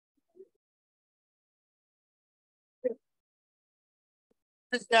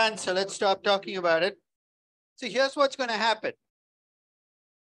It's done, so let's stop talking about it. So here's what's going to happen.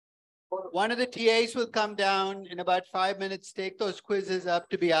 One of the TAs will come down in about 5 minutes, take those quizzes up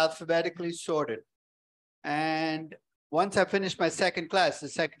to be alphabetically sorted. And once I finish my second class, the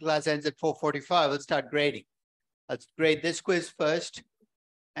second class ends at 4:45, we'll start grading. Let's grade this quiz first.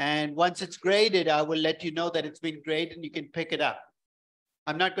 And once it's graded, I will let you know that it's been graded and you can pick it up.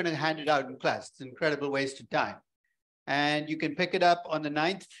 I'm not going to hand it out in class. It's an incredible waste of time. And you can pick it up on the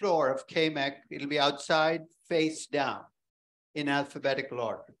 9th floor of KMEC. It'll be outside, face down, in alphabetical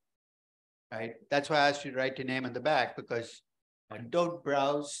order, right? That's why I asked you to write your name on the back, because don't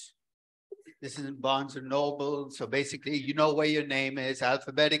browse. This isn't Barnes and Noble. So basically, you know where your name is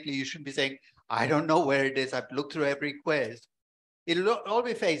alphabetically. You shouldn't be saying, I don't know where it is. I've looked through every quiz. It'll all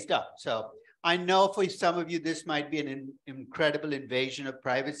be faced up. So I know for some of you, this might be an incredible invasion of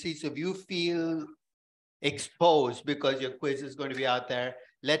privacy. So if you feel exposed because your quiz is going to be out there,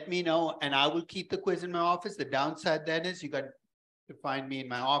 let me know and I will keep the quiz in my office. The downside then is you got to find me in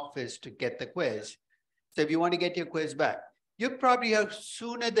my office to get the quiz. So if you want to get your quiz back, you'll probably have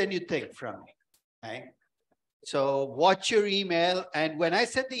sooner than you think from me, okay? So watch your email. And when I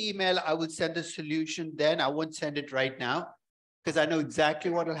send the email, I will send the solution then. I won't send it right now because I know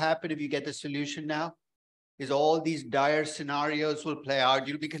exactly what will happen if you get the solution now. Is all these dire scenarios will play out.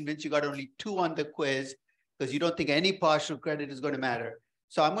 You'll be convinced you got only 2 on the quiz because you don't think any partial credit is going to matter.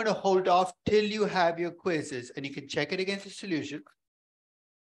 So I'm going to hold off till you have your quizzes and you can check it against the solution.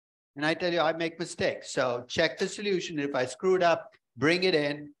 And I tell you, I make mistakes. So check the solution. If I screw it up, bring it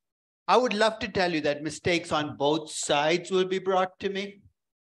in. I would love to tell you that mistakes on both sides will be brought to me.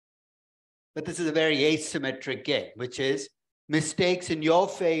 But this is a very asymmetric game, which is mistakes in your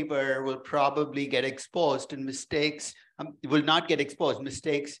favor will probably get exposed and mistakes will not get exposed.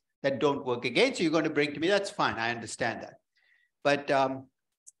 Mistakes that don't work against you, you're going to bring to me. That's fine. I understand that. But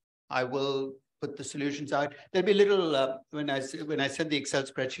I will put the solutions out. There'll be a little, when I send the Excel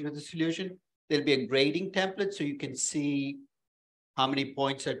spreadsheet of the solution, there'll be a grading template so you can see how many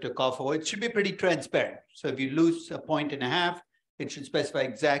points I took off. It should be pretty transparent. So if you lose 1.5 points, it should specify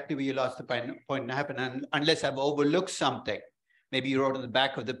exactly where you lost the 1.5 points. And unless I've overlooked something, maybe you wrote on the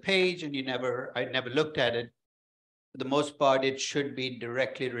back of the page and I never looked at it. For the most part, it should be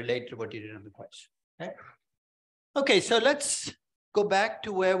directly related to what you did on the quiz. Okay? Okay, so let's go back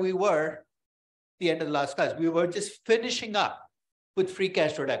to where we were at the end of the last class. We were just finishing up with free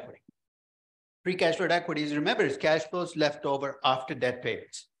cash flow equity. Free cash flow equity is, remember, is cash flows left over after debt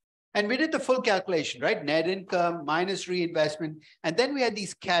payments. And we did the full calculation, right? Net income minus reinvestment. And then we had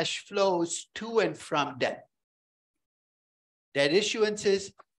these cash flows to and from debt. Debt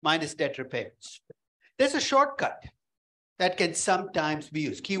issuances minus debt repayments. There's a shortcut that can sometimes be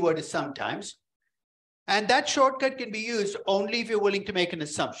used. Keyword is sometimes. And that shortcut can be used only if you're willing to make an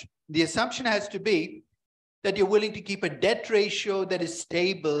assumption. The assumption has to be that you're willing to keep a debt ratio that is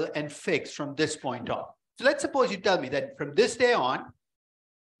stable and fixed from this point on. So let's suppose you tell me that from this day on,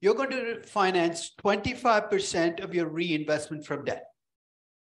 you're going to finance 25% of your reinvestment from debt.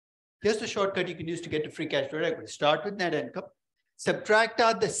 Here's the shortcut you can use to get to free cash flow equity. Start with net income. Subtract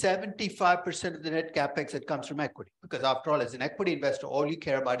out the 75% of the net capex that comes from equity. Because after all, as an equity investor, all you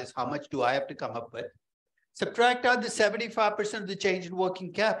care about is how much do I have to come up with. Subtract out the 75% of the change in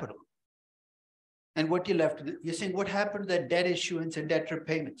working capital. And what you're left with, you're saying, what happened to that debt issuance and debt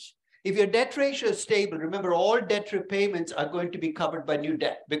repayments? If your debt ratio is stable, remember all debt repayments are going to be covered by new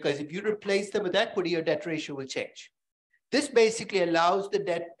debt, because if you replace them with equity, your debt ratio will change. This basically allows the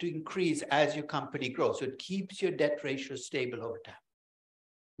debt to increase as your company grows. So it keeps your debt ratio stable over time.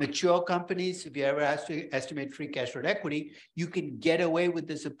 Mature companies, if you ever ask to estimate free cash flow equity, you can get away with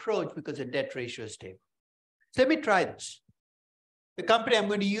this approach because the debt ratio is stable. So let me try this. The company I'm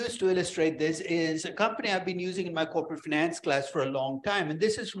going to use to illustrate this is a company I've been using in my corporate finance class for a long time. And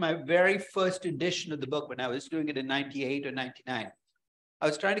this is from my very first edition of the book when I was doing it in 98 or 99. I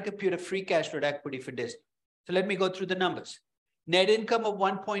was trying to compute a free cash flow equity for Disney. So let me go through the numbers. Net income of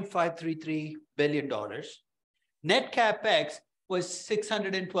 $1.533 billion. Net capex was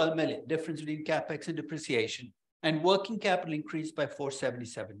 $612 million, difference between capex and depreciation. And working capital increased by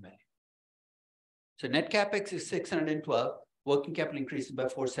 $477 million. So net capex is 612, working capital increases by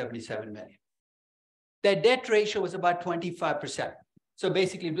 477 million. Their debt ratio was about 25%. So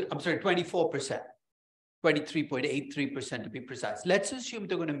basically, 24%, 23.83% to be precise. Let's assume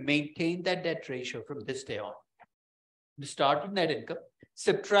they're going to maintain that debt ratio from this day on. We start with net income,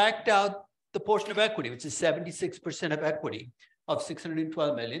 subtract out the portion of equity, which is 76% of equity of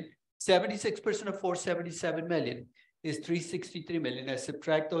 612 million. 76% of 477 million is 363 million. I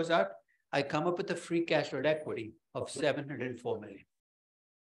subtract those out. I come up with a free cash flow equity of 704 million.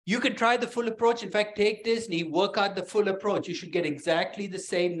 You can try the full approach. In fact, take Disney, work out the full approach. You should get exactly the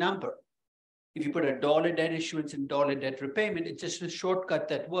same number. If you put $1 debt issuance and $1 debt repayment, it's just a shortcut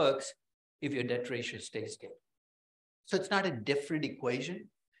that works if your debt ratio stays stable. So it's not a different equation.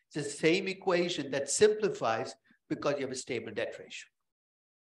 It's the same equation that simplifies because you have a stable debt ratio.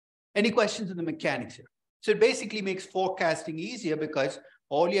 Any questions on the mechanics here? So it basically makes forecasting easier because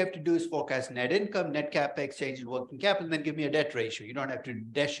all you have to do is forecast net income, net capex, change in working capital, and then give me a debt ratio. You don't have to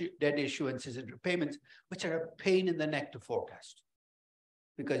debt issuances and repayments, which are a pain in the neck to forecast.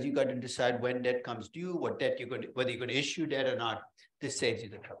 Because you got to decide when debt comes due, what debt you're going to, whether you're going to issue debt or not. This saves you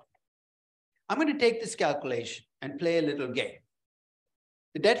the trouble. I'm going to take this calculation and play a little game.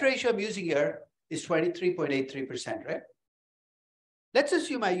 The debt ratio I'm using here is 23.83%, right? Let's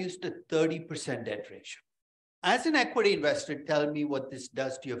assume I used a 30% debt ratio. As an equity investor, tell me what this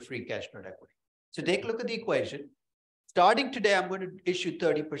does to your free cash flow equity. So take a look at the equation. Starting today, I'm going to issue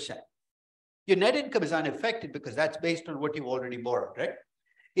 30%. Your net income is unaffected because that's based on what you've already borrowed, right?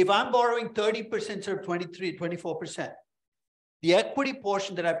 If I'm borrowing 30% instead of 23, 24%, the equity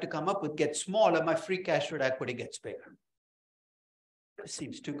portion that I have to come up with gets smaller, my free cash flow equity gets bigger. This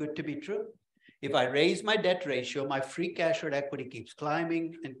seems too good to be true. If I raise my debt ratio, my free cash flow equity keeps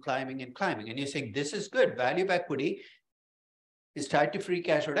climbing and climbing and climbing. And you're saying, this is good. Value of equity is tied to free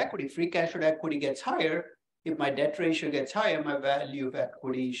cash flow equity. Free cash flow equity gets higher. If my debt ratio gets higher, my value of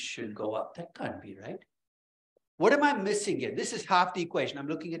equity should go up. That can't be right. What am I missing here? This is half the equation. I'm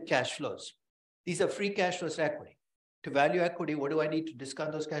looking at cash flows. These are free cash flows equity. To value equity, what do I need to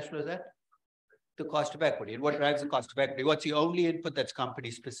discount those cash flows at? The cost of equity. And what drives the cost of equity? What's the only input that's company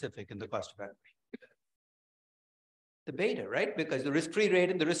specific in the cost of equity? The beta, right? Because the risk-free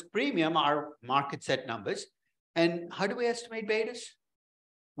rate and the risk premium are market set numbers. And how do we estimate betas?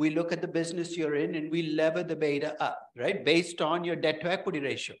 We look at the business you're in and we lever the beta up, right? Based on your debt to equity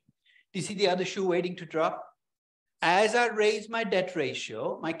ratio. Do you see the other shoe waiting to drop? As I raise my debt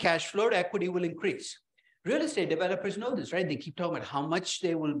ratio, my cash flow equity will increase. Real estate developers know this, right? They keep talking about how much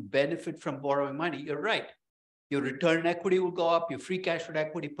they will benefit from borrowing money. You're right. Your return equity will go up. Your free cash flow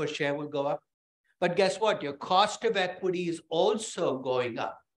equity per share will go up. But guess what? Your cost of equity is also going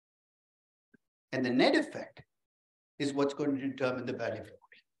up. And the net effect is what's going to determine the value of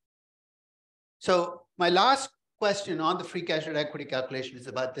equity. So my last question on the free cash flow equity calculation is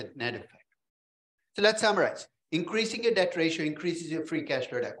about the net effect. So let's summarize. Increasing your debt ratio increases your free cash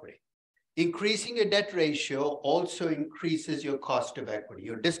flow equity. Increasing your debt ratio also increases your cost of equity.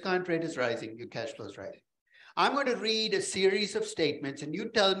 Your discount rate is rising, your cash flow is rising. I'm going to read a series of statements and you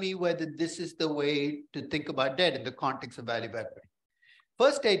tell me whether this is the way to think about debt in the context of value of equity.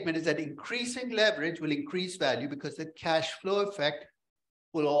 First statement is that increasing leverage will increase value because the cash flow effect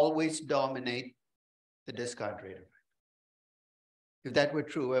will always dominate the discount rate effect. If that were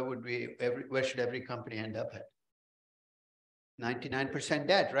true, where should every company end up at? 99%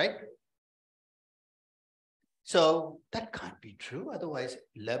 debt, right? So that can't be true. Otherwise,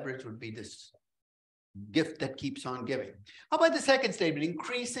 leverage would be this gift that keeps on giving. How about the second statement?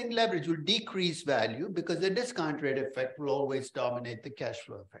 Increasing leverage will decrease value because the discount rate effect will always dominate the cash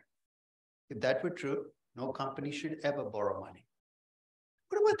flow effect. If that were true, no company should ever borrow money.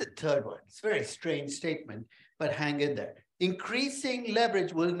 What about the third one? It's a very strange statement, but hang in there. Increasing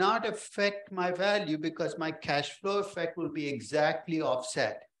leverage will not affect my value because my cash flow effect will be exactly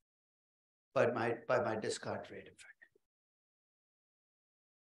offset by my discount rate effect.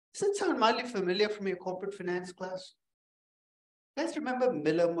 Does it sound mildly familiar from your corporate finance class? You guys remember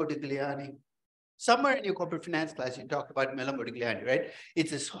Miller Modigliani? Somewhere in your corporate finance class, you talked about Miller Modigliani, right?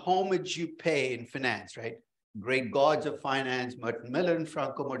 It's this homage you pay in finance, right? Great gods of finance, Merton Miller and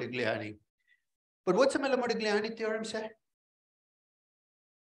Franco Modigliani. But what's the Miller Modigliani theorem say?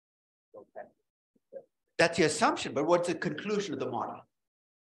 That's the assumption, but what's the conclusion of the model?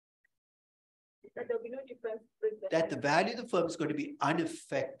 That there will be no difference. That the value of the firm is going to be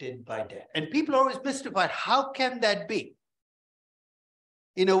unaffected by debt. And people are always mystified. How can that be?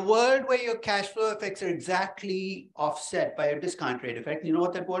 In a world where your cash flow effects are exactly offset by a discount rate effect, you know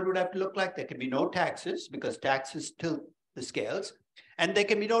what that world would have to look like? There can be no taxes because taxes tilt the scales. And there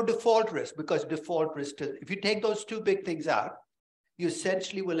can be no default risk because default risk, if you take those two big things out, you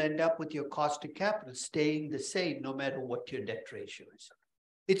essentially will end up with your cost of capital staying the same no matter what your debt ratio is.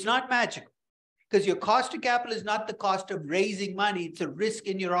 It's not magical. Because your cost of capital is not the cost of raising money. It's a risk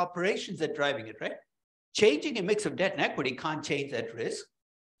in your operations that's driving it, right? Changing a mix of debt and equity can't change that risk.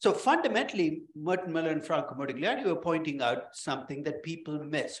 So fundamentally, Merton Miller and Franco Modigliani were pointing out something that people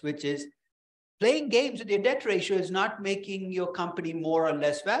miss, which is playing games with your debt ratio is not making your company more or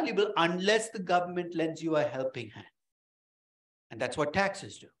less valuable unless the government lends you a helping hand. And that's what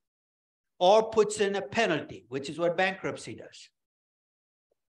taxes do. Or puts in a penalty, which is what bankruptcy does.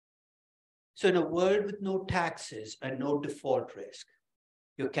 So in a world with no taxes and no default risk,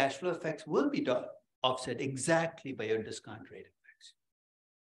 your cash flow effects will be offset exactly by your discount rate effects.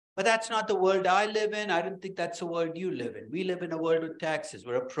 But that's not the world I live in. I don't think that's the world you live in. We live in a world with taxes.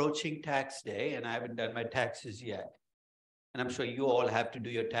 We're approaching tax day, and I haven't done my taxes yet. And I'm sure you all have to do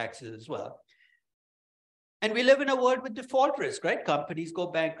your taxes as well. And we live in a world with default risk, right? Companies go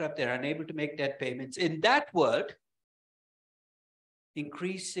bankrupt, they're unable to make debt payments. In that world,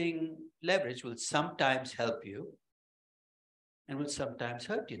 increasing leverage will sometimes help you and will sometimes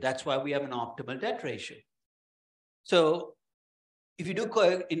hurt you. That's why we have an optimal debt ratio. So if you do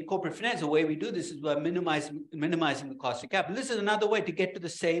in corporate finance, the way we do this is by minimizing the cost of capital. This is another way to get to the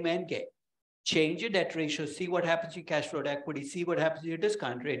same end game. Change your debt ratio, see what happens to your cash flow to equity, see what happens to your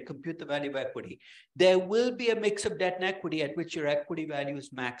discount rate, compute the value of equity. There will be a mix of debt and equity at which your equity value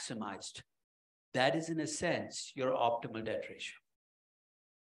is maximized. That is, in a sense, your optimal debt ratio.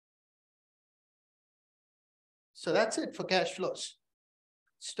 So that's it for cash flows.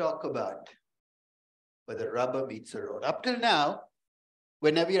 Let's talk about where the rubber meets the road. Up till now,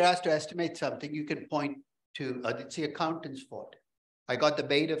 whenever you're asked to estimate something, you can point to, it's the accountant's fault. I got the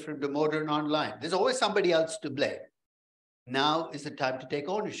beta from the modern online. There's always somebody else to blame. Now is the time to take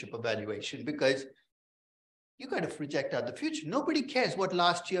ownership of valuation because you got to project out the future. Nobody cares what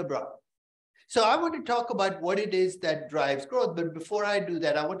last year brought. So I want to talk about what it is that drives growth. But before I do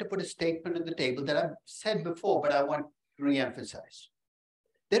that, I want to put a statement on the table that I've said before, but I want to reemphasize.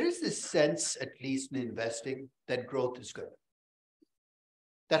 There is this sense, at least in investing, that growth is good.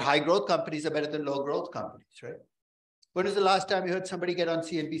 That high growth companies are better than low growth companies, right? When was the last time you heard somebody get on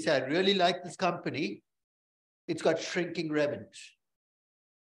CNBC? I really like this company. It's got shrinking revenues.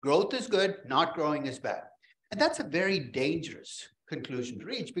 Growth is good, not growing is bad. And that's a very dangerous conclusion to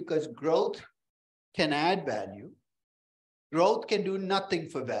reach because growth can add value. Growth can do nothing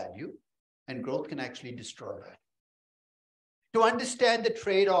for value, and growth can actually destroy value. To understand the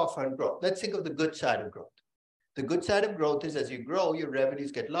trade-off on growth, let's think of the good side of growth. The good side of growth is as you grow, your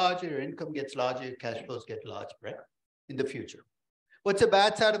revenues get larger, your income gets larger, your cash flows get larger, right? In the future. What's the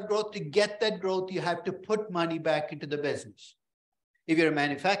bad side of growth? To get that growth, you have to put money back into the business. If you're a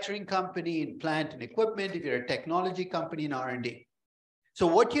manufacturing company in plant and equipment, if you're a technology company in R&D. So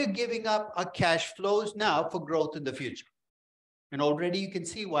what you're giving up are cash flows now for growth in the future. And already you can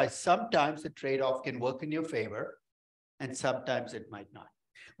see why sometimes the trade-off can work in your favor and sometimes it might not.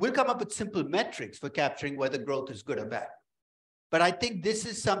 We'll come up with simple metrics for capturing whether growth is good or bad. But I think this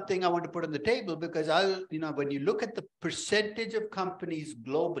is something I want to put on the table because when you look at the percentage of companies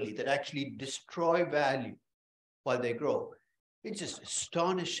globally that actually destroy value while they grow, it's just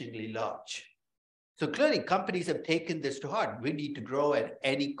astonishingly large. So clearly companies have taken this to heart. We need to grow at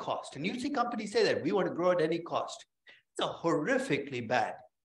any cost. And you see companies say that we want to grow at any cost. It's a horrifically bad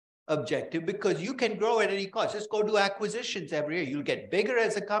objective because you can grow at any cost. Just go do acquisitions every year. You'll get bigger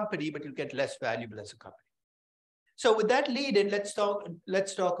as a company, but you'll get less valuable as a company. So with that lead in, let's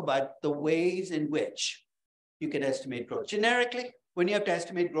talk about the ways in which you can estimate growth. Generically, when you have to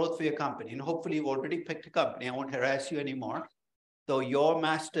estimate growth for your company, and hopefully you've already picked a company, I won't harass you anymore, though your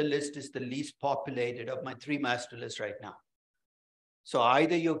master list is the least populated of my 3 master lists right now. So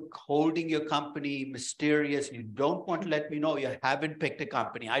either you're holding your company mysterious, and you don't want to let me know you haven't picked a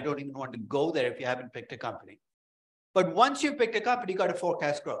company. I don't even want to go there if you haven't picked a company. But once you've picked a company, you got to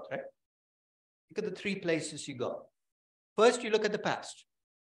forecast growth, right? Look at the 3 places you go. First, you look at the past.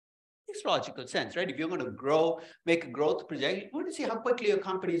 Makes logical sense, right? If you're going to grow, make a growth projection, you want to see how quickly your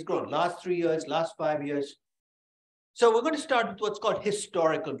company has grown. Last 3 years, last 5 years. So we're going to start with what's called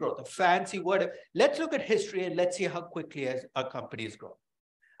historical growth, a fancy word. Let's look at history and let's see how quickly our company has grown.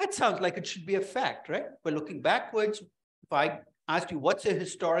 That sounds like it should be a fact, right? But looking backwards, if I asked you what's the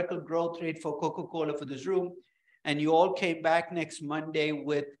historical growth rate for Coca-Cola for this room, and you all came back next Monday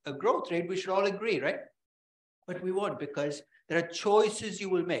with a growth rate, we should all agree, right? But we won't because there are choices you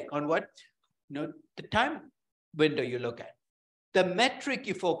will make on what, the time window you look at. The metric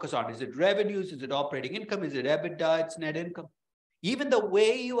you focus on, is it revenues? Is it operating income? Is it EBITDA? It's net income. Even the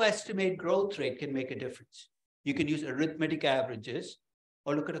way you estimate growth rate can make a difference. You can use arithmetic averages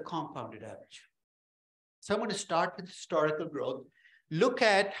or look at a compounded average. So I'm going to start with historical growth, look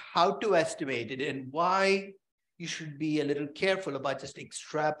at how to estimate it and why you should be a little careful about just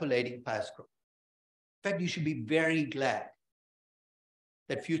extrapolating past growth. In fact, you should be very glad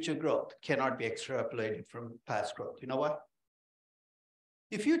that future growth cannot be extrapolated from past growth. You know why?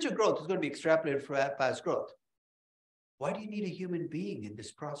 If future growth is going to be extrapolated from past growth, why do you need a human being in this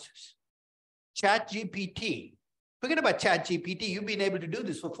process? ChatGPT Forget about ChatGPT. You've been able to do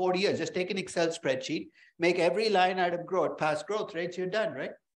this for 40 years. Just take an Excel spreadsheet, make every line item grow, past growth rates, you're done,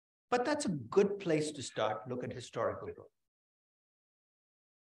 right? But that's a good place to start. Look at historical growth.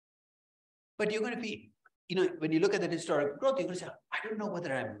 But you're going to be, when you look at that historical growth, you're going to say, I don't know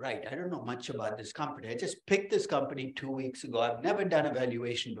whether I'm right. I don't know much about this company. I just picked this company 2 weeks ago. I've never done a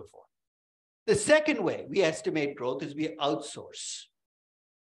valuation before. The second way we estimate growth is we outsource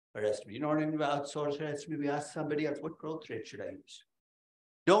our estimate. You know what I mean by outsource our estimate? We ask somebody else, what growth rate should I use?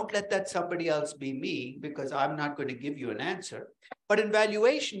 Don't let that somebody else be me, because I'm not going to give you an answer. But in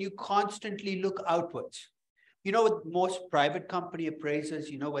valuation, you constantly look outwards. You know, with most private company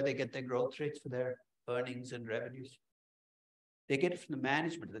appraisers, you know where they get their growth rates for their earnings and revenues? They get it from the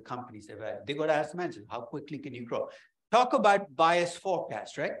management of the companies they've had. They go to ask the manager, how quickly can you grow? Talk about bias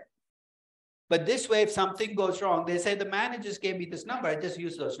forecast, right? But this way, if something goes wrong, they say the managers gave me this number, I just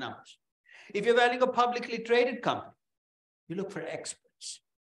use those numbers. If you're valuing a publicly traded company, you look for experts,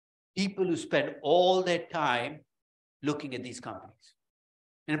 people who spend all their time looking at these companies.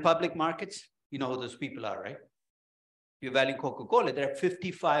 In public markets, you know who those people are, right? If you're valuing Coca-Cola, there are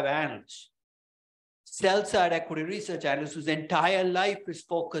 55 analysts. Sell-side equity research analysts whose entire life is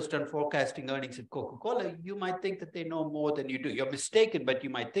focused on forecasting earnings at Coca-Cola. You might think that they know more than you do. You're mistaken, but you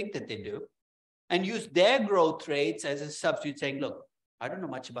might think that they do. And use their growth rates as a substitute, saying, look, I don't know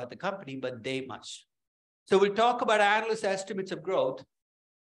much about the company, but they must. So we'll talk about analyst estimates of growth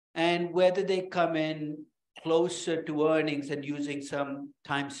and whether they come in closer to earnings and using some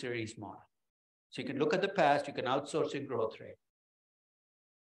time series model. So you can look at the past, you can outsource your growth rate.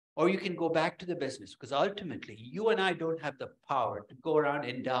 Or you can go back to the business, because ultimately, you and I don't have the power to go around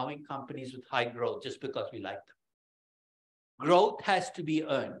endowing companies with high growth just because we like them. Growth has to be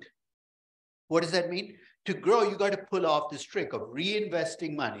earned. What does that mean? To grow, you got to pull off this trick of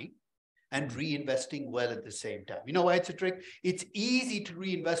reinvesting money and reinvesting well at the same time. You know why it's a trick? It's easy to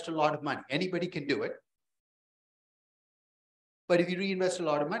reinvest a lot of money. Anybody can do it. But if you reinvest a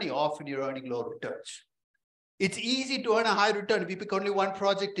lot of money, often you're earning low returns. It's easy to earn a high return if you pick only one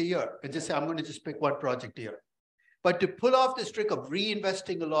project a year and just say, I'm going to just pick one project a year. But to pull off this trick of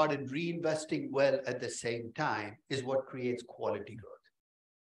reinvesting a lot and reinvesting well at the same time is what creates quality growth.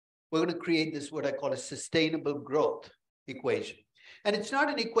 We're going to create this, what I call a sustainable growth equation. And it's not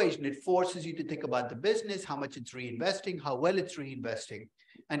an equation. It forces you to think about the business, how much it's reinvesting, how well it's reinvesting,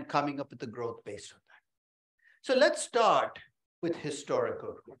 and coming up with the growth based on that. So let's start with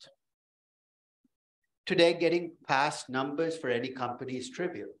historical growth. Today, getting past numbers for any company is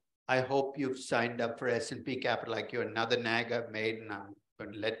trivial. I hope you've signed up for S&P Capital IQ, another nag I've made, and I'm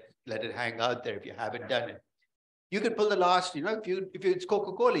going to let it hang out there if you haven't done it. You can pull the last, if it's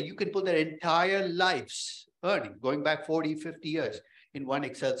Coca-Cola, you can pull their entire life's earning, going back 40, 50 years in one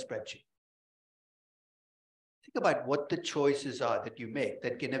Excel spreadsheet. Think about what the choices are that you make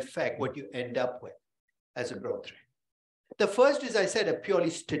that can affect what you end up with as a growth rate. The first is, I said, a purely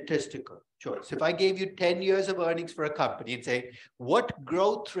statistical choice. If I gave you 10 years of earnings for a company and say, what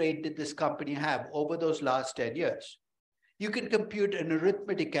growth rate did this company have over those last 10 years? You can compute an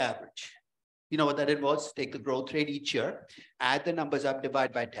arithmetic average. You know what that involves? Take the growth rate each year, add the numbers up,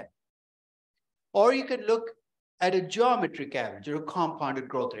 divide by 10. Or you can look at a geometric average or a compounded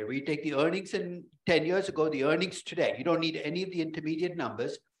growth rate, where you take the earnings in 10 years ago, the earnings today. You don't need any of the intermediate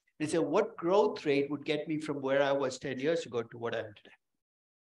numbers. And say, what growth rate would get me from where I was 10 years ago to what I am today?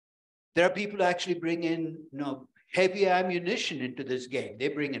 There are people who actually bring in heavy ammunition into this game. They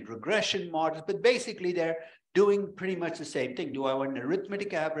bring in regression models, but basically they're doing pretty much the same thing. Do I want an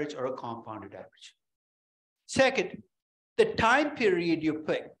arithmetic average or a compounded average? Second, the time period you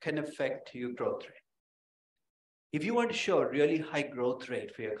pick can affect your growth rate. If you want to show a really high growth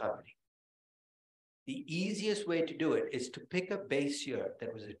rate for your company, the easiest way to do it is to pick a base year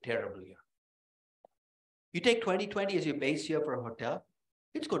that was a terrible year. You take 2020 as your base year for a hotel,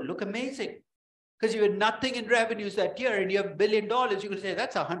 it's going to look amazing because you had nothing in revenues that year and you have $1 billion. You're going to say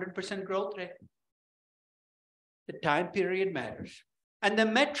that's 100% growth rate. The time period matters. And the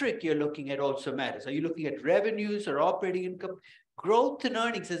metric you're looking at also matters. Are you looking at revenues or operating income? Growth in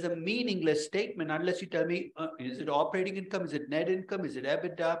earnings is a meaningless statement unless you tell me, is it operating income? Is it net income? Is it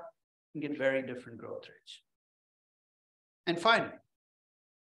EBITDA? You can get very different growth rates. And finally,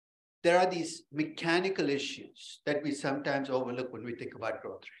 there are these mechanical issues that we sometimes overlook when we think about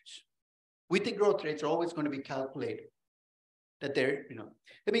growth rates. We think growth rates are always going to be calculated. That they're,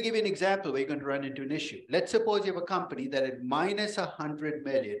 let me give you an example where you're going to run into an issue. Let's suppose you have a company that had minus 100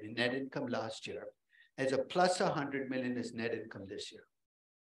 million in net income last year, as a plus 100 million as net income this year.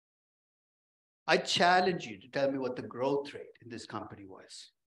 I challenge you to tell me what the growth rate in this company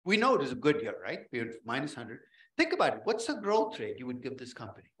was. We know it is a good year, right? We're minus 100. Think about it. What's the growth rate you would give this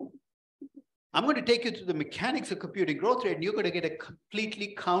company? I'm going to take you through the mechanics of computing growth rate, and you're going to get a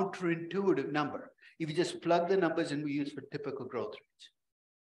completely counterintuitive number if you just plug the numbers in we use for typical growth rates.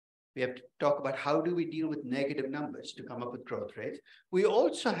 We have to talk about how do we deal with negative numbers to come up with growth rates. We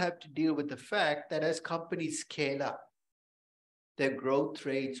also have to deal with the fact that as companies scale up, their growth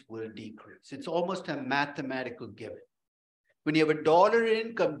rates will decrease. It's almost a mathematical given. When you have $1 in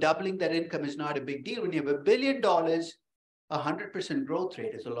income, doubling that income is not a big deal. When you have $1 billion, 100% growth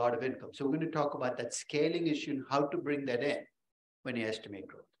rate is a lot of income. So we're going to talk about that scaling issue and how to bring that in when you estimate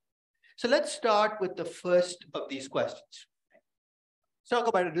growth. So let's start with the first of these questions. Let's talk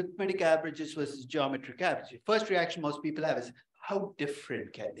about arithmetic averages versus geometric averages. First reaction most people have is, how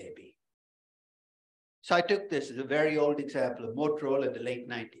different can they be? So I took this as a very old example of Motorola in the late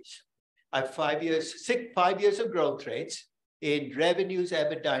 90s. I have 5 years of growth rates in revenues,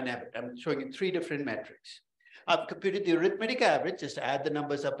 EBITDA, and EBIT. I'm showing you 3 different metrics. I've computed the arithmetic average, just add the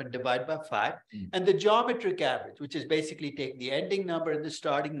numbers up and divide by 5, and the geometric average, which is basically take the ending number and the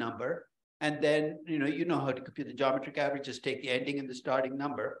starting number, and then you know how to compute the geometric average, just take the ending and the starting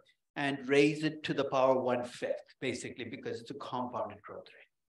number and raise it to the power 1/5, basically, because it's a compounded growth rate.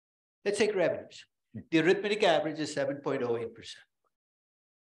 Let's take revenues. The arithmetic average is 7.08%.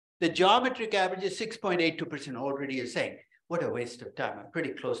 The geometric average is 6.82%, already is saying, what a waste of time. I'm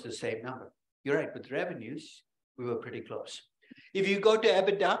pretty close to the same number. You're right, with revenues, we were pretty close. If you go to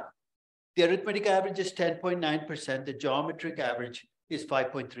EBITDA, the arithmetic average is 10.9%. The geometric average is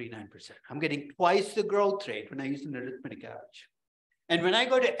 5.39%. I'm getting twice the growth rate when I use an arithmetic average. And when I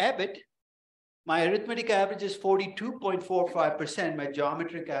go to EBIT, my arithmetic average is 42.45%. My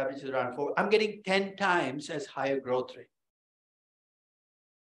geometric average is around 4. I'm getting 10 times as high a growth rate.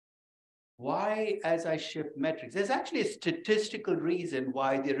 Why, as I shift metrics? There's actually a statistical reason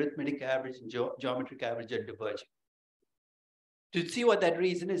why the arithmetic average and geometric average are diverging. To see what that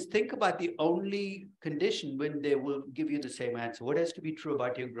reason is, think about the only condition when they will give you the same answer. What has to be true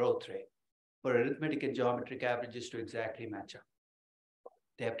about your growth rate for arithmetic and geometric averages to exactly match up?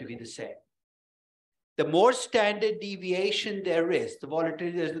 They have to be the same. The more standard deviation there is, the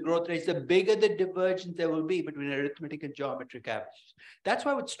volatility, there's the growth rates, the bigger the divergence there will be between arithmetic and geometric averages. That's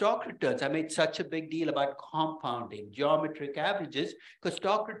why with stock returns, I made such a big deal about compounding geometric averages, because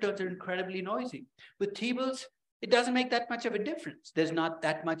stock returns are incredibly noisy. With T-bills, it doesn't make that much of a difference. There's not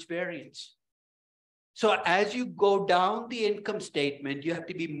that much variance. So as you go down the income statement, you have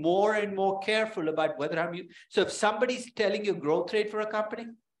to be more and more careful about whether so if somebody's telling you growth rate for a company,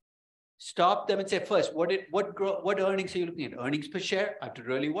 stop them and say, first, what earnings are you looking at? Earnings per share? I have to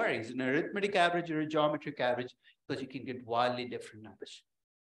really worry. Is it an arithmetic average or a geometric average? Because you can get wildly different numbers.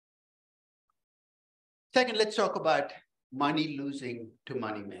 Second, let's talk about money losing to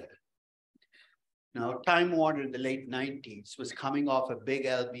money making. Now, Time Warner in the late 90s was coming off a big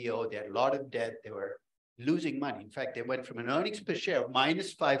LBO. They had a lot of debt. They were losing money. In fact, they went from an earnings per share of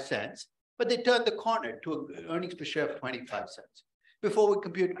minus 5 cents, but they turned the corner to an earnings per share of 25 cents. Before we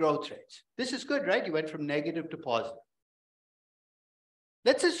compute growth rates. This is good, right? You went from negative to positive.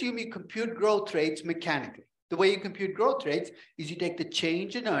 Let's assume you compute growth rates mechanically. The way you compute growth rates is you take the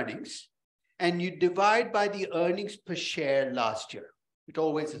change in earnings and you divide by the earnings per share last year. It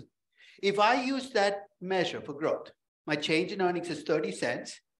always is. If I use that measure for growth, my change in earnings is 30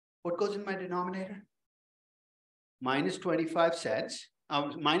 cents. What goes in my denominator? Minus 25 cents,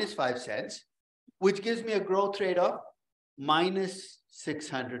 minus 5 cents, which gives me a growth rate of minus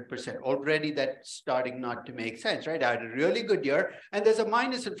 600%. Already that's starting not to make sense, right? I had a really good year and there's a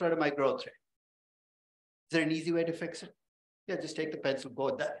minus in front of my growth rate. Is there an easy way to fix it? Yeah, just take the pencil,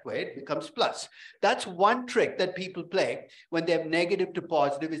 go that way, it becomes plus. That's one trick that people play when they have negative to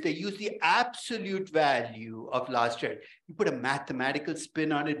positive is they use the absolute value of last year. You put a mathematical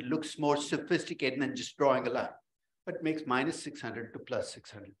spin on it, it looks more sophisticated than just drawing a line, but it makes minus 600 to plus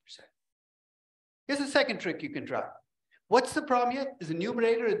 600%. Here's a second trick you can try. What's the problem here? Is the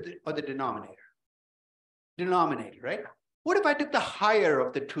numerator or the denominator? Denominator, right? What if I took the higher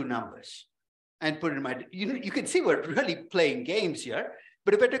of the two numbers and put it in my, you can see we're really playing games here,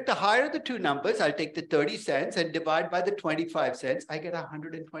 but if I took the higher of the two numbers, I'll take the 30 cents and divide by the 25 cents, I get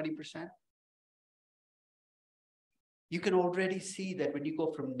 120%. You can already see that when you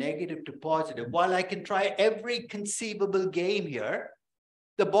go from negative to positive, while I can try every conceivable game here,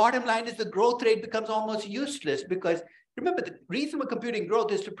 the bottom line is the growth rate becomes almost useless because remember, the reason we're computing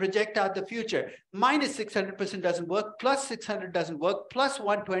growth is to project out the future. Minus 600% doesn't work, plus 600 doesn't work, plus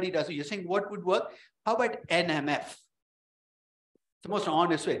 120 doesn't. You're saying what would work? How about NMF? It's the most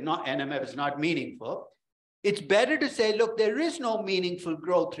honest way. Not NMF is not meaningful. It's better to say, look, there is no meaningful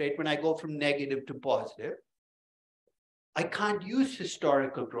growth rate when I go from negative to positive. I can't use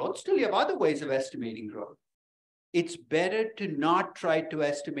historical growth. Still, you have other ways of estimating growth. It's better to not try to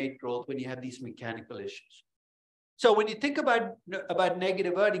estimate growth when you have these mechanical issues. So when you think about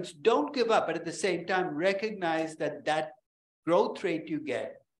negative earnings, don't give up, but at the same time, recognize that that growth rate you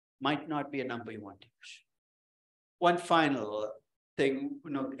get might not be a number you want to use. One final thing,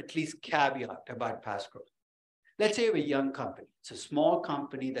 at least caveat about past growth. Let's say you have a young company. It's a small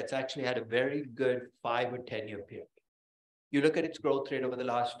company that's actually had a very good 5 or 10-year period. You look at its growth rate over the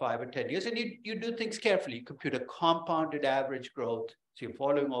last 5 or 10 years, and you do things carefully. You compute a compounded average growth. So you're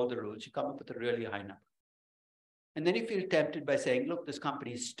following all the rules. You come up with a really high number. And then you feel tempted by saying, look, this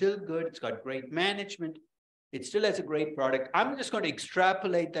company is still good. It's got great management. It still has a great product. I'm just going to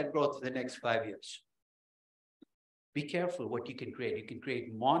extrapolate that growth for the next 5 years. Be careful what you can create. You can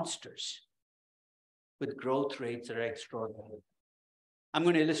create monsters with growth rates that are extraordinary. I'm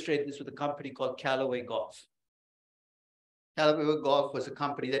going to illustrate this with a company called Callaway Golf. Callaway Golf was a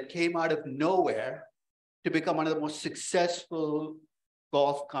company that came out of nowhere to become one of the most successful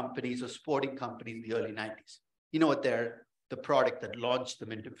golf companies or sporting companies in the early 90s. You know what the product that launched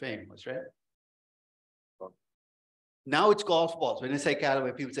them into fame was, right? Now it's golf balls. When I say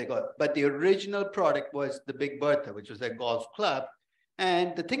Callaway, people say golf. But the original product was the Big Bertha, which was their golf club.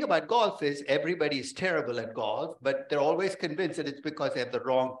 And the thing about golf is everybody is terrible at golf, but they're always convinced that it's because they have the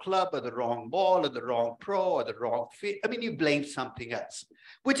wrong club or the wrong ball or the wrong pro or the wrong fit. I mean, you blame something else,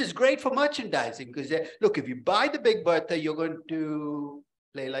 which is great for merchandising because, look, if you buy the Big Bertha, you're going to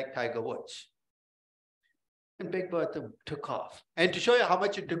play like Tiger Woods. And Big Bertha took off. And to show you how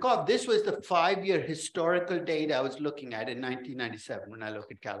much it took off, this was the 5-year historical data I was looking at in 1997 when I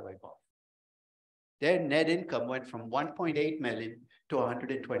looked at Callaway Golf. Their net income went from 1.8 million to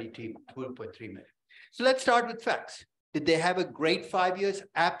 122.3 million. So let's start with facts. Did they have a great 5 years?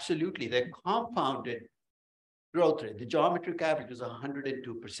 Absolutely. Their compounded growth rate, the geometric average was 102%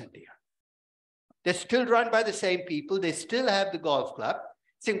 a year. They're still run by the same people. They still have the golf club.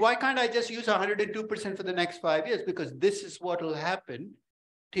 Saying, why can't I just use 102% for the next 5 years? Because this is what will happen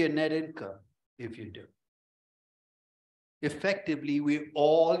to your net income if you do. Effectively, we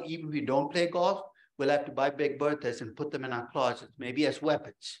all, even if we don't play golf, we'll have to buy Big Berthas and put them in our closets, maybe as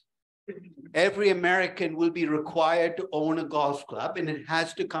weapons. Every American will be required to own a golf club, and it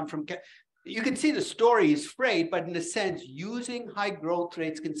has to come from... You can see the story is frayed, but in a sense, using high growth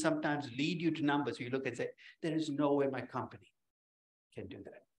rates can sometimes lead you to numbers where you look and say, there is no way my company can do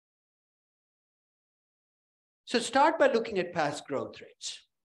that. So start by looking at past growth rates.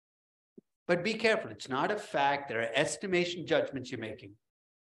 But be careful, it's not a fact. There are estimation judgments you're making.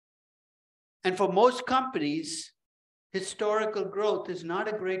 And for most companies, historical growth is not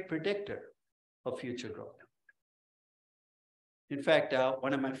a great predictor of future growth. In fact,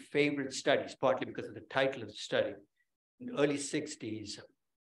 one of my favorite studies, partly because of the title of the study, in the early 60s,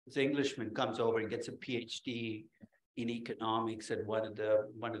 this Englishman comes over and gets a PhD in economics at one of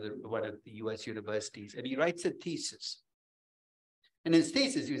the US universities, and he writes a thesis. And in his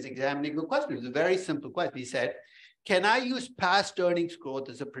thesis, he was examining a question. It was a very simple question. He said, can I use past earnings growth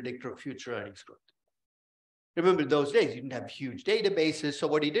as a predictor of future earnings growth? Remember, in those days, you didn't have huge databases. So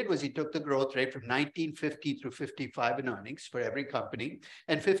what he did was he took the growth rate from 1950 through 55 in earnings for every company,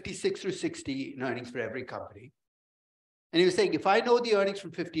 and 56 through 60 in earnings for every company. And he was saying, if I know the earnings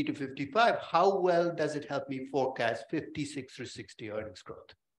from 50 to 55, how well does it help me forecast 56 through 60 earnings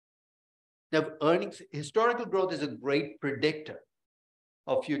growth? Now, historical growth is a great predictor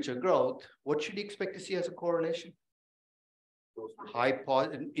of future growth. What should you expect to see as a correlation? High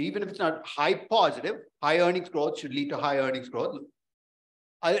positive, even if it's not high positive, high earnings growth should lead to high earnings growth.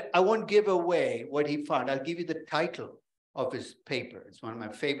 I won't give away what he found. I'll give you the title of his paper. It's one of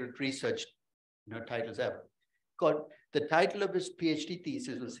my favorite research titles ever. The title of his PhD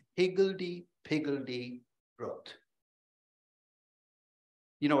thesis was Higgledy-Piggledy Growth.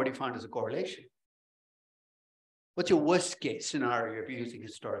 You know what he found as a correlation? What's your worst case scenario if you're using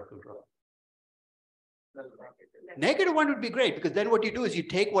historical growth? Negative one would be great, because then what you do is you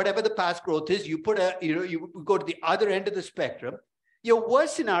take whatever the past growth is, you put you go to the other end of the spectrum. Your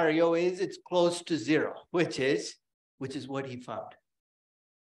worst scenario is it's close to zero, which is what he found.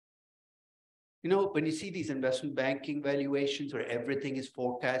 When you see these investment banking valuations where everything is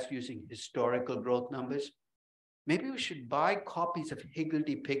forecast using historical growth numbers, maybe we should buy copies of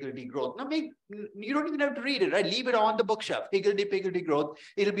Higgledy-Piggledy Growth. Now, you don't even have to read it, right? Leave it on the bookshelf, Higgledy-Piggledy Growth.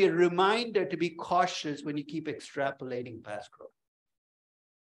 It'll be a reminder to be cautious when you keep extrapolating past growth.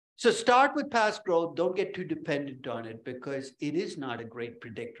 So start with past growth. Don't get too dependent on it, because it is not a great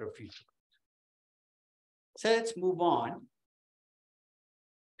predictor of future growth. So let's move on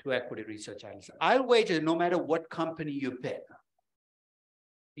to equity research analysts. I'll wager no matter what company you pick,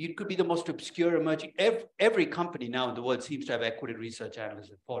 it could be the most obscure emerging. Every company now in the world seems to have equity research analysts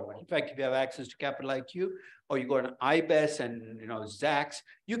that follow it. In fact, if you have access to Capital IQ or you go on IBES and Zacks,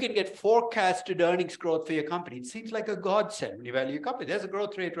 you can get forecasted earnings growth for your company. It seems like a godsend when you value your company. There's a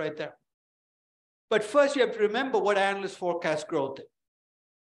growth rate right there. But first, you have to remember what analysts forecast growth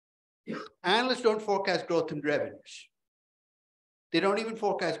in. Analysts don't forecast growth in revenues. They don't even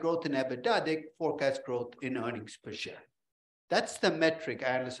forecast growth in EBITDA. They forecast growth in earnings per share. That's the metric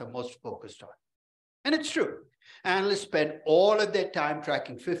analysts are most focused on. And it's true. Analysts spend all of their time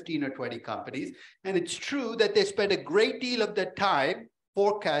tracking 15 or 20 companies. And it's true that they spend a great deal of their time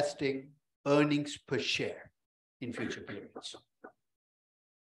forecasting earnings per share in future periods.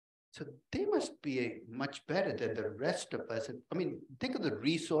 So they must be much better than the rest of us. I mean, think of the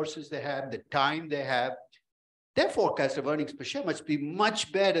resources they have, the time they have. Their forecast of earnings per share must be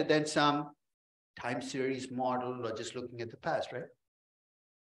much better than some time series model or just looking at the past, right?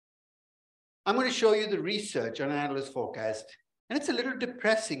 I'm going to show you the research on analyst forecast. And it's a little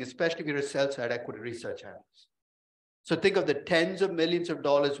depressing, especially if you're a sell-side equity research analyst. So think of the tens of millions of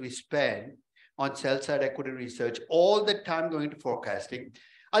dollars we spend on sell-side equity research, all the time going to forecasting.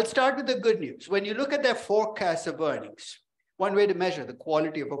 I'll start with the good news. When you look at their forecasts of earnings, one way to measure the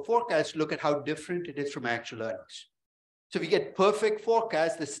quality of a forecast, look at how different it is from actual earnings. So if you get perfect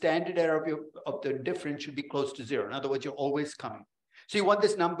forecast, the standard error of the difference should be close to zero. In other words, you're always coming. So you want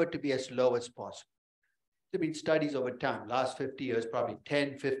this number to be as low as possible. There have been studies over time, last 50 years, probably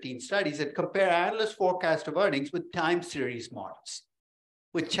 10, 15 studies that compare analyst forecast of earnings with time series models,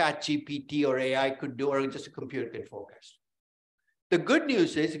 with ChatGPT or AI could do, or just a computer can forecast. The good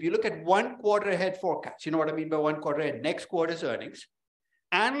news is if you look at 1 quarter ahead forecast, you know what I mean by 1 quarter ahead, next quarter's earnings,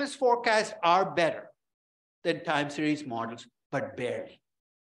 analyst forecasts are better than time series models, but barely.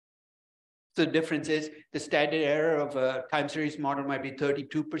 So the difference is the standard error of a time series model might be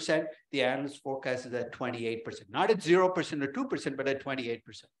 32%. The analyst forecast is at 28%, not at 0% or 2%, but at 28%.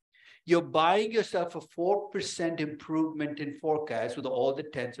 You're buying yourself a 4% improvement in forecast with all the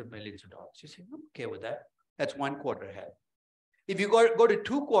tens of millions of dollars. You say, I'm okay with that. That's 1 quarter ahead. If you go to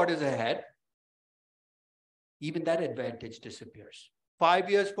 2 quarters ahead, even that advantage disappears. 5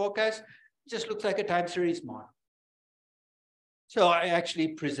 years forecast just looks like a time series model. So I actually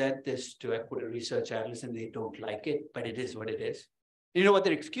present this to equity research analysts and they don't like it, but it is what it is. You know what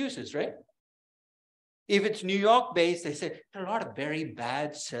their excuse is, right? If it's New York based, they say there are a lot of very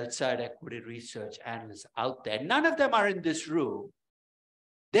bad sell-side equity research analysts out there. None of them are in this room.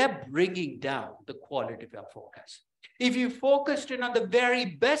 They're bringing down the quality of our forecast. If you focused in on the very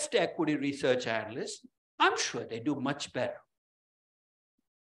best equity research analysts, I'm sure they do much better.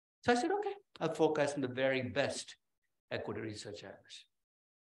 So I said, okay, I'll focus on the very best equity research analysts.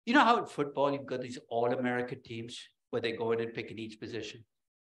 You know how in football, you've got these all-American teams where they go in and pick in each position?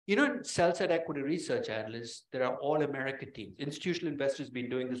 You know, in sell-side equity research analysts, there are all-American teams. Institutional investors have been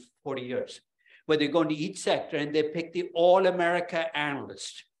doing this for 40 years, where they go into each sector and they pick the all-America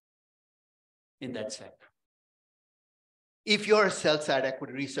analyst in that sector. If you're a sell-side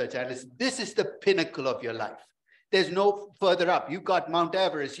equity research analyst, this is the pinnacle of your life. There's no further up. You've got Mount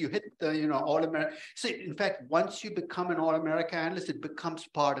Everest, you hit the, all-America. So in fact, once you become an all-America analyst, it becomes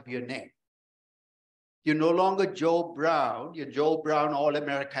part of your name. You're no longer Joe Brown, you're Joe Brown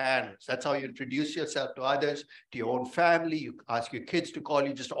All-America Analyst. That's how you introduce yourself to others, to your own family. You ask your kids to call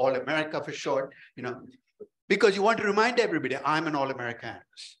you just All-America for short, because you want to remind everybody, I'm an All-America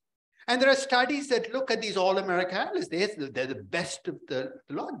Analyst. And there are studies that look at these all-America analysts. They're the best of the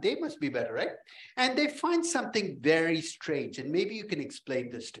lot. They must be better, right? And they find something very strange. And maybe you can explain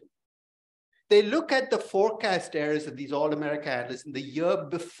this to me. They look at the forecast errors of these all-America analysts in the year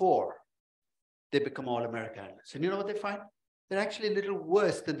before they become all-America analysts. And you know what they find? They're actually a little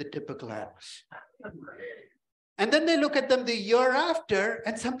worse than the typical analysts. And then they look at them the year after,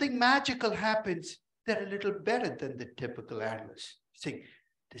 and something magical happens. They're a little better than the typical analysts. See,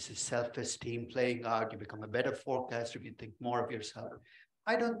 this is self-esteem playing out. You become a better forecaster if you think more of yourself.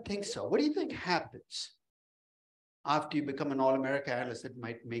 I don't think so. What do you think happens after you become an all-America analyst that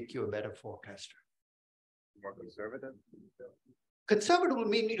might make you a better forecaster? More conservative? Conservative will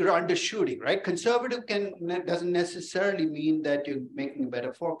mean you're undershooting, right? Conservative doesn't necessarily mean that you're making a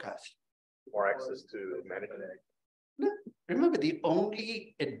better forecast. More access to management. No. Remember, the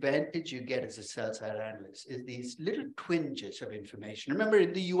only advantage you get as a sell-side analyst is these little twinges of information. Remember,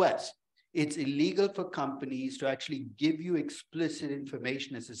 in the US, it's illegal for companies to actually give you explicit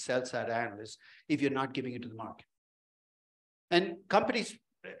information as a sell-side analyst if you're not giving it to the market. And companies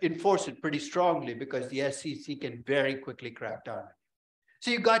enforce it pretty strongly because the SEC can very quickly crack down.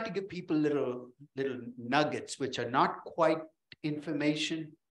 So you got to give people little nuggets, which are not quite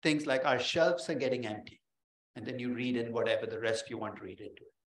information. Things like our shelves are getting empty. And then you read in whatever the rest you want to read into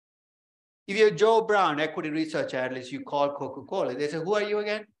it. If you're Joe Brown, equity research analyst, you call Coca-Cola. They say, who are you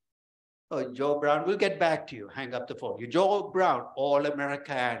again? Oh, Joe Brown, we'll get back to you. Hang up the phone. You're Joe Brown, all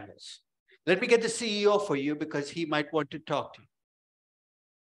America analyst. Let me get the CEO for you because he might want to talk to you.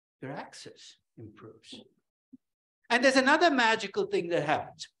 Your access improves. And there's another magical thing that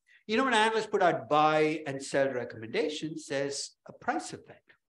happens. You know, when analysts put out buy and sell recommendations, there's a price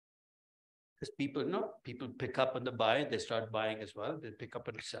effect. Because people pick up on the buy and they start buying as well. They pick up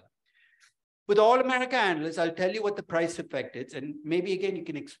on the sell. With all America analysts, I'll tell you what the price effect is. And maybe again, you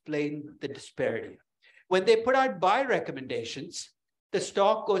can explain the disparity. When they put out buy recommendations, the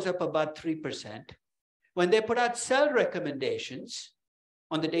stock goes up about 3%. When they put out sell recommendations,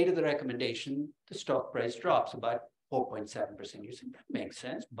 on the date of the recommendation, the stock price drops about 4.7%. You say, that makes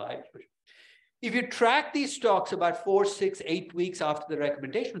sense. Buy. If you track these stocks about 4, 6, 8 weeks after the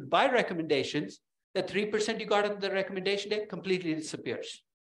recommendation, with buy recommendations, the 3% you got on the recommendation day completely disappears.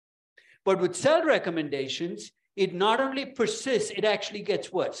 But with sell recommendations, it not only persists, it actually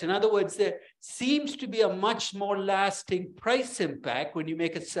gets worse. In other words, there seems to be a much more lasting price impact when you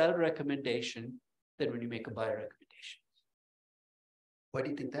make a sell recommendation than when you make a buy recommendation. Why do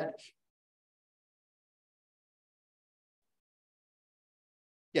you think that is?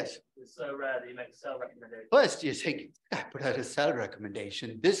 Yes. It's so rare that you make a sell recommendation. First, you're saying, I put out a sell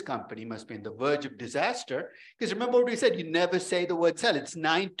recommendation. This company must be on the verge of disaster. Because remember what we said, you never say the word sell. It's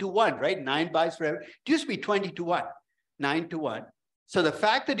 9-1, right? 9 buys for every. It used to be 20-1, 9-1. So the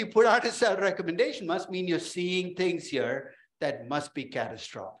fact that you put out a sell recommendation must mean you're seeing things here that must be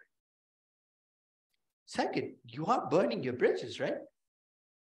catastrophic. Second, you are burning your bridges, right?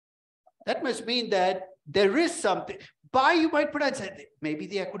 That must mean that there is something. Buy, you might put out, maybe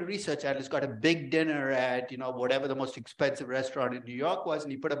the equity research analyst got a big dinner at, whatever the most expensive restaurant in New York was,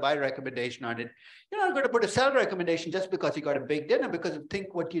 and he put a buy recommendation on it. You're not going to put a sell recommendation just because you got a big dinner, because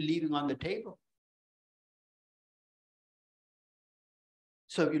think what you're leaving on the table.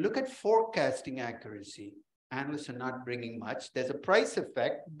 So if you look at forecasting accuracy, analysts are not bringing much. There's a price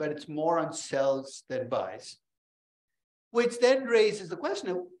effect, but it's more on sells than buys. Which then raises the question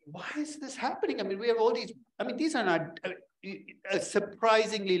of, why is this happening? I mean, we have all these, these are not a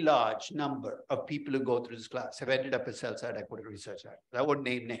surprisingly large number of people who go through this class have ended up as sell-side equity research analysts. I won't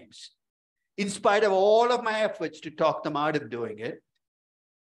name names. In spite of all of my efforts to talk them out of doing it,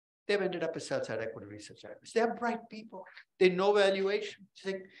 they've ended up as sell-side equity research analysts. They're bright people. They know valuation.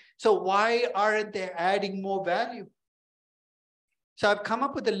 So why aren't they adding more value? So I've come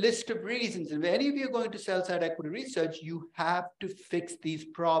up with a list of reasons. And if any of you are going to sell-side equity research, you have to fix these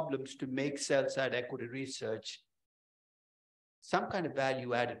problems to make sell-side equity research some kind of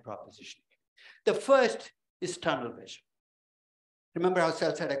value-added proposition. The first is tunnel vision. Remember how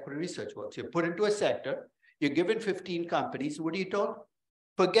sell-side equity research works. You're put into a sector, you're given 15 companies. What are you told?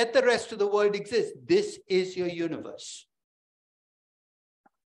 Forget the rest of the world exists. This is your universe.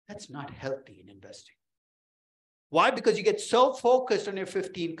 That's not healthy in investing. Why? Because you get so focused on your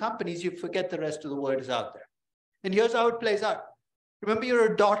 15 companies, you forget the rest of the world is out there. And here's how it plays out. Remember,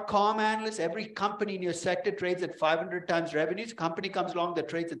 you're a .com analyst. Every company in your sector trades at 500 times revenues. A company comes along that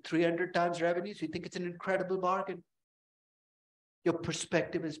trades at 300 times revenues. You think it's an incredible bargain. Your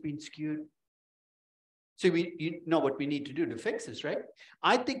perspective has been skewed. So you know what we need to do to fix this, right?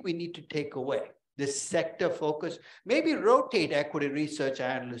 I think we need to take away this sector focus, maybe rotate equity research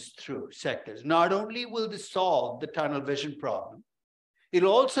analysts through sectors. Not only will this solve the tunnel vision problem,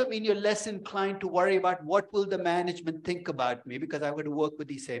 it'll also mean you're less inclined to worry about what will the management think about me because I'm going to work with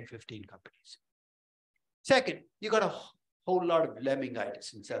these same 15 companies. Second, you got a whole lot of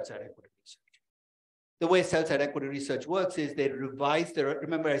lemmingitis in sell-side equity research. The way sell-side equity research works is they revise their,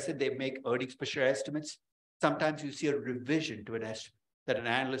 remember I said they make earnings per share estimates. Sometimes you see a revision to an estimate that an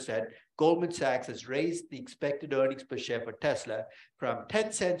analyst said, Goldman Sachs has raised the expected earnings per share for Tesla from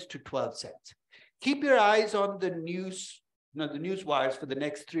 10 cents to 12 cents. Keep your eyes on the news, the news wires for the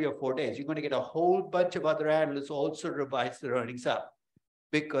next 3 or 4 days. You're going to get a whole bunch of other analysts also revise their earnings up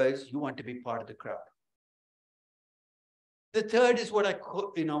because you want to be part of the crowd. The third is what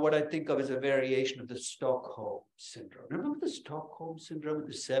I think of as a variation of the Stockholm syndrome. Remember the Stockholm syndrome in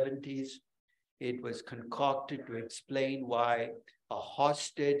the 70s? It was concocted to explain why a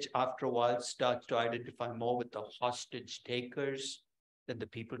hostage, after a while, starts to identify more with the hostage takers than the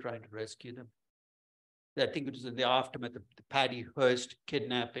people trying to rescue them. I think it was in the aftermath of the Patty Hearst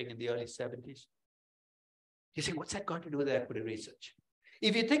kidnapping in the early 70s. You say, what's that got to do with equity research?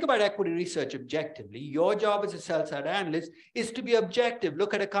 If you think about equity research objectively, your job as a sell-side analyst is to be objective.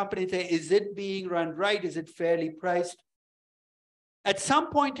 Look at a company and say, is it being run right? Is it fairly priced? At some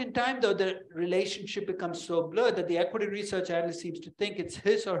point in time, though, the relationship becomes so blurred that the equity research analyst seems to think it's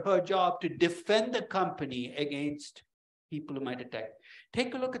his or her job to defend the company against people who might attack.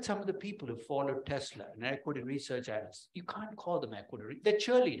 Take a look at some of the people who followed Tesla and equity research analysts. You can't call them equity, they're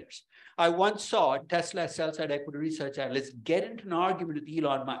cheerleaders. I once saw a Tesla sell-side equity research analyst get into an argument with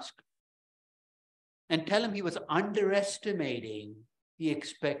Elon Musk and tell him he was underestimating the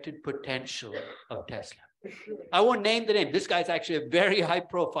expected potential of Tesla. I won't name the name. This guy's actually a very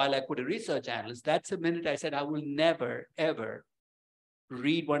high-profile equity research analyst. That's the minute I said I will never, ever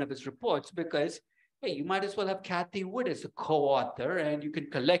read one of his reports because, hey, you might as well have Kathy Wood as a co-author and you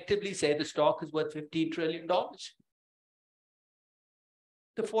can collectively say the stock is worth $15 trillion.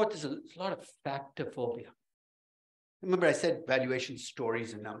 The fourth is a lot of factor phobia. Remember I said valuation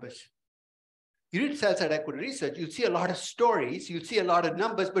stories and numbers. You read sell-side equity research, you see a lot of stories, you see a lot of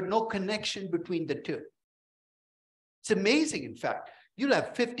numbers, but no connection between the two. It's amazing, in fact. You'll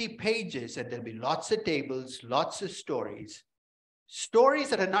have 50 pages and there'll be lots of tables, lots of stories.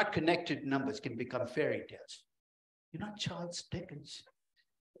 Stories that are not connected to numbers can become fairy tales. You're not Charles Dickens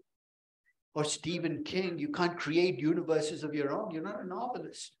or Stephen King. You can't create universes of your own. You're not a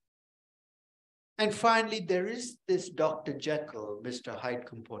novelist. And finally, there is this Dr. Jekyll, Mr. Hyde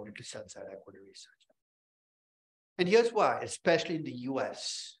component to sell-side equity research. And here's why, especially in the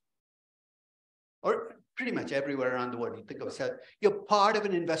US, or pretty much everywhere around the world, you think of yourself, you're part of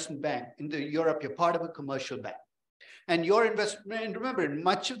an investment bank. In Europe, you're part of a commercial bank. And your investment, and remember, in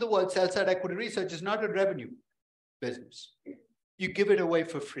much of the world, sell-side equity research is not a revenue business. You give it away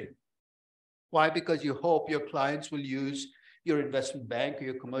for free. Why? Because you hope your clients will use your investment bank or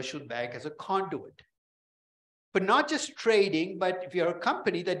your commercial bank as a conduit. But not just trading, but if you're a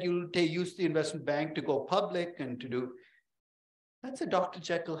company that you'll use the investment bank to go public and to do, that's a Dr.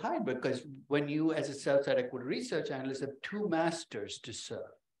 Jekyll Hyde, because when you as a sell-side equity research analyst have two masters to serve,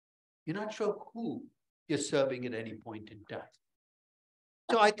 you're not sure who you're serving at any point in time.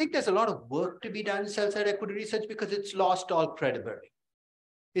 So I think there's a lot of work to be done in sell-side equity research because it's lost all credibility.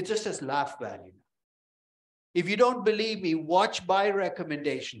 It just has laugh value. If you don't believe me, watch buy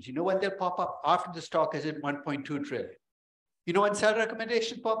recommendations. You know when they'll pop up after the stock has hit 1.2 trillion. You know when sell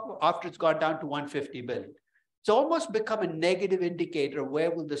recommendations pop up after it's gone down to 150 billion. It's almost become a negative indicator of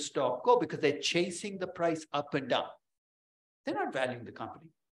where will the stock go because they're chasing the price up and down. They're not valuing the company.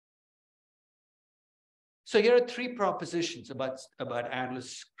 So here are three propositions about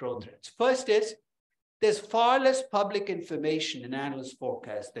analysts' growth rates. First is, there's far less public information in analyst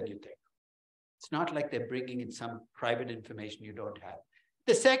forecasts than you think. It's not like they're bringing in some private information you don't have.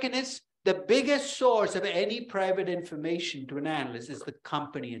 The second is, the biggest source of any private information to an analyst is the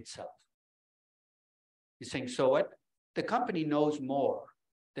company itself. You're saying, so what? The company knows more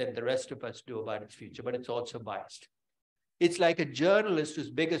than the rest of us do about its future, but it's also biased. It's like a journalist whose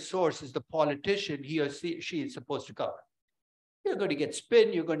biggest source is the politician he or she is supposed to cover. You're going to get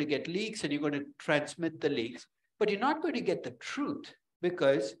spin, you're going to get leaks, and you're going to transmit the leaks, but you're not going to get the truth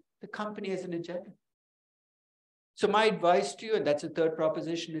because the company has an agenda. So my advice to you, and that's the third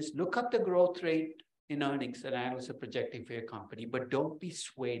proposition, is look up the growth rate in earnings that analysts are projecting for your company, but don't be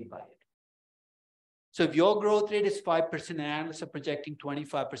swayed by it. So if your growth rate is 5% and analysts are projecting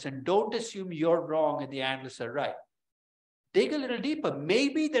 25%, don't assume you're wrong and the analysts are right. Dig a little deeper.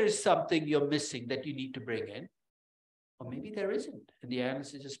 Maybe there is something you're missing that you need to bring in, or maybe there isn't, and the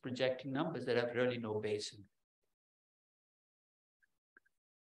analyst is just projecting numbers that have really no base in it.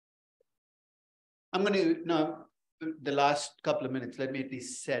 I'm going to, now, the last couple of minutes, let me at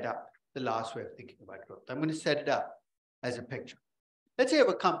least set up the last way of thinking about growth. I'm going to set it up as a picture. Let's say you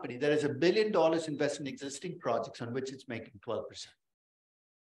have a company that has $1 billion invested in existing projects on which it's making 12%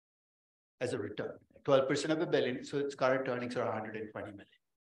 as a return. 12% of $1 billion, so its current earnings are 120 million.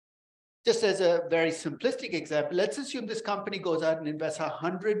 Just as a very simplistic example, let's assume this company goes out and invests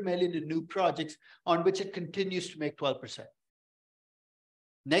 100 million in new projects on which it continues to make 12%.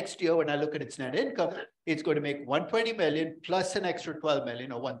 Next year, when I look at its net income, it's going to make 120 million plus an extra 12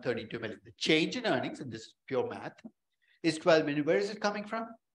 million or 132 million. The change in earnings, and this is pure math, is 12 million. Where is it coming from?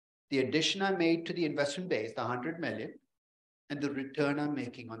 The addition I made to the investment base, the 100 million, and the return I'm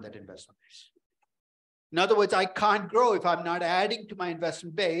making on that investment base. In other words, I can't grow if I'm not adding to my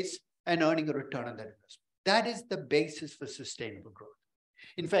investment base and earning a return on that investment. That is the basis for sustainable growth.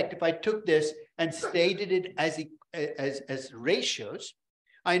 In fact, if I took this and stated it as ratios,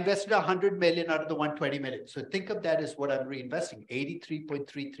 I invested 100 million out of the 120 million. So think of that as what I'm reinvesting.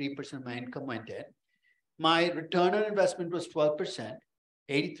 83.33% of my income went in. My return on investment was 12%.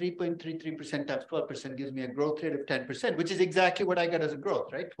 83.33% times 12% gives me a growth rate of 10%, which is exactly what I got as a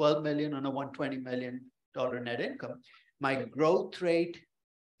growth, right? 12 million on a $120 million net income. My growth rate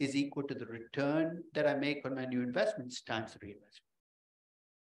is equal to the return that I make on my new investments times the reinvestment.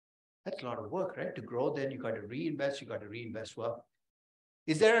 That's a lot of work, right? To grow, then you got to reinvest well.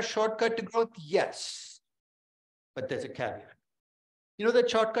 Is there a shortcut to growth? Yes, but there's a caveat. You know, the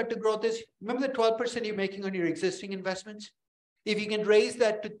shortcut to growth is, remember the 12% you're making on your existing investments? If you can raise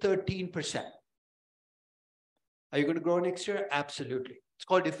that to 13%, are you going to grow next year? Absolutely. It's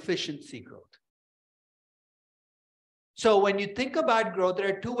called efficiency growth. So when you think about growth, there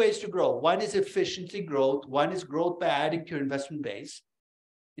are two ways to grow. One is efficiency growth. One is growth by adding to your investment base.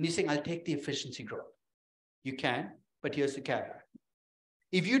 And you're saying, I'll take the efficiency growth. You can, but here's the caveat.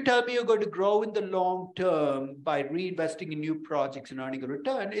 If you tell me you're going to grow in the long term by reinvesting in new projects and earning a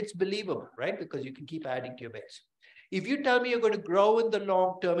return, it's believable, right? Because you can keep adding to your base. If you tell me you're going to grow in the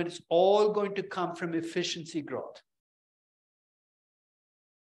long term and it's all going to come from efficiency growth,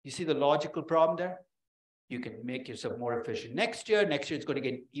 you see the logical problem there? You can make yourself more efficient next year. Next year it's going to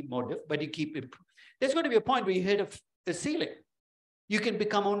get more difficult, but you keep it. There's going to be a point where you hit a ceiling. You can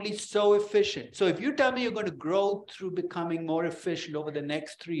become only so efficient. So if you tell me you're going to grow through becoming more efficient over the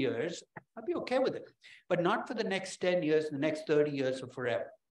next 3 years, I'll be okay with it, but not for the next 10 years, the next 30 years, or forever.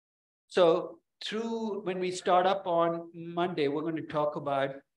 So when we start up on Monday, we're going to talk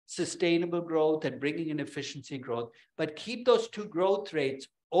about sustainable growth and bringing in efficiency growth, but keep those two growth rates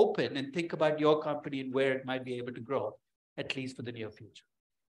open and think about your company and where it might be able to grow, at least for the near future.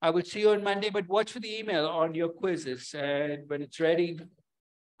 I will see you on Monday, but watch for the email on your quizzes. And when it's ready,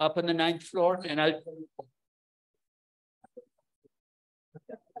 up on the 9th floor, and I'll